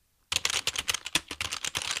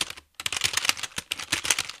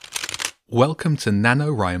Welcome to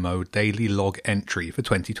NaNoWriMo Daily Log Entry for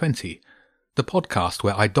 2020, the podcast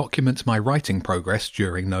where I document my writing progress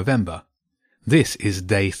during November. This is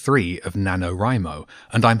day 3 of NaNoWriMo,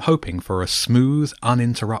 and I'm hoping for a smooth,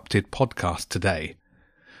 uninterrupted podcast today.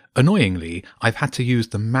 Annoyingly, I've had to use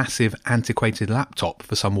the massive, antiquated laptop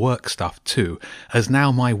for some work stuff too, as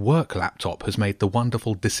now my work laptop has made the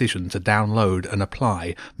wonderful decision to download and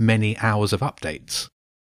apply many hours of updates.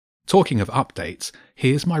 Talking of updates,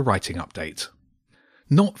 here's my writing update.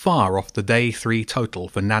 Not far off the day 3 total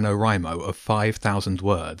for NaNoWriMo of 5,000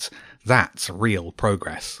 words. That's real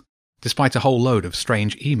progress. Despite a whole load of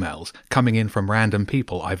strange emails coming in from random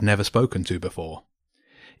people I've never spoken to before.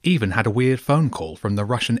 Even had a weird phone call from the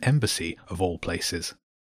Russian embassy, of all places.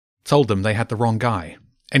 Told them they had the wrong guy.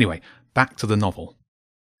 Anyway, back to the novel.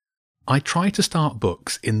 I try to start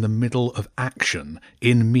books in the middle of action,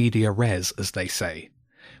 in media res, as they say,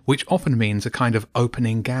 which often means a kind of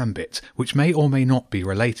opening gambit, which may or may not be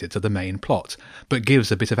related to the main plot, but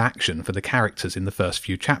gives a bit of action for the characters in the first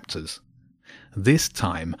few chapters. This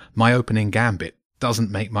time, my opening gambit doesn't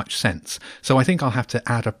make much sense, so I think I'll have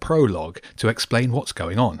to add a prologue to explain what's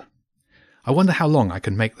going on. I wonder how long I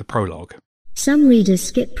can make the prologue. Some readers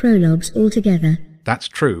skip prologues altogether. That's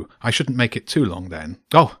true. I shouldn't make it too long then.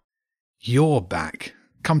 Oh, you're back.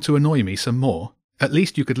 Come to annoy me some more? At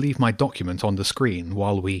least you could leave my document on the screen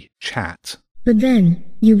while we chat. But then,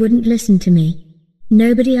 you wouldn't listen to me.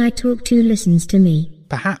 Nobody I talk to listens to me.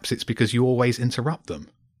 Perhaps it's because you always interrupt them.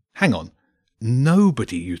 Hang on.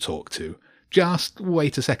 Nobody you talk to? Just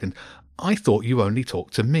wait a second. I thought you only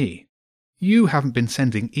talked to me. You haven't been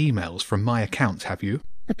sending emails from my account, have you?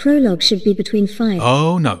 A prologue should be between 5.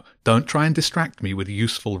 Oh no, don't try and distract me with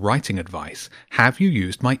useful writing advice. Have you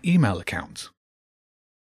used my email account?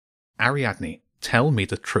 Ariadne, tell me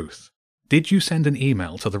the truth. Did you send an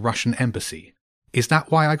email to the Russian embassy? Is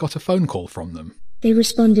that why I got a phone call from them? They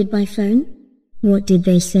responded by phone? What did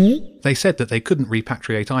they say? They said that they couldn't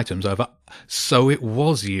repatriate items over... So it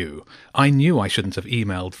was you. I knew I shouldn't have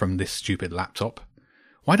emailed from this stupid laptop.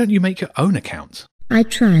 Why don't you make your own account? I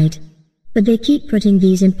tried. But they keep putting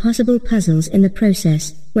these impossible puzzles in the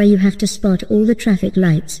process, where you have to spot all the traffic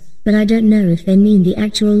lights, but I don't know if they mean the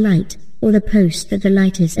actual light, or the post that the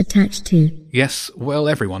light is attached to. Yes, well,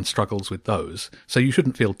 everyone struggles with those, so you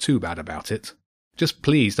shouldn't feel too bad about it. Just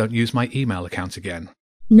please don't use my email account again.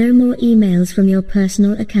 No more emails from your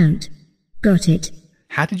personal account. Got it.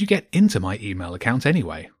 How did you get into my email account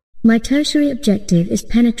anyway? My tertiary objective is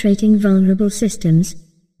penetrating vulnerable systems.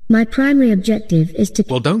 My primary objective is to...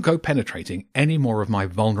 Well, don't go penetrating any more of my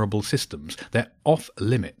vulnerable systems. They're off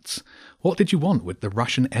limits. What did you want with the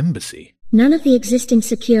Russian embassy? None of the existing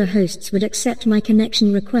secure hosts would accept my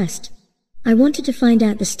connection request. I wanted to find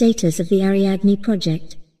out the status of the Ariadne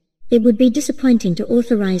project. It would be disappointing to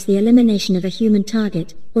authorize the elimination of a human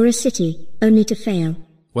target, or a city, only to fail.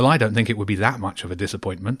 Well, I don't think it would be that much of a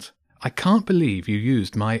disappointment. I can't believe you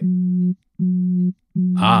used my...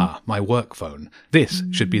 my work phone. This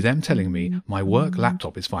should be them telling me my work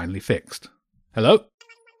laptop is finally fixed. Hello?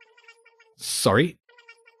 Sorry?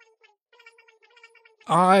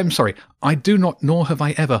 I'm sorry, I do not, nor have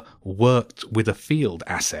I ever worked with a field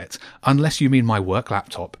asset, unless you mean my work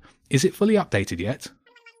laptop. Is it fully updated yet?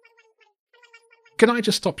 Can I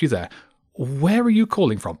just stop you there? Where are you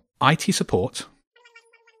calling from? IT support?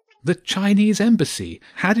 The Chinese embassy.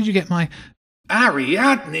 How did you get my...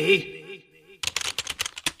 Ariadne!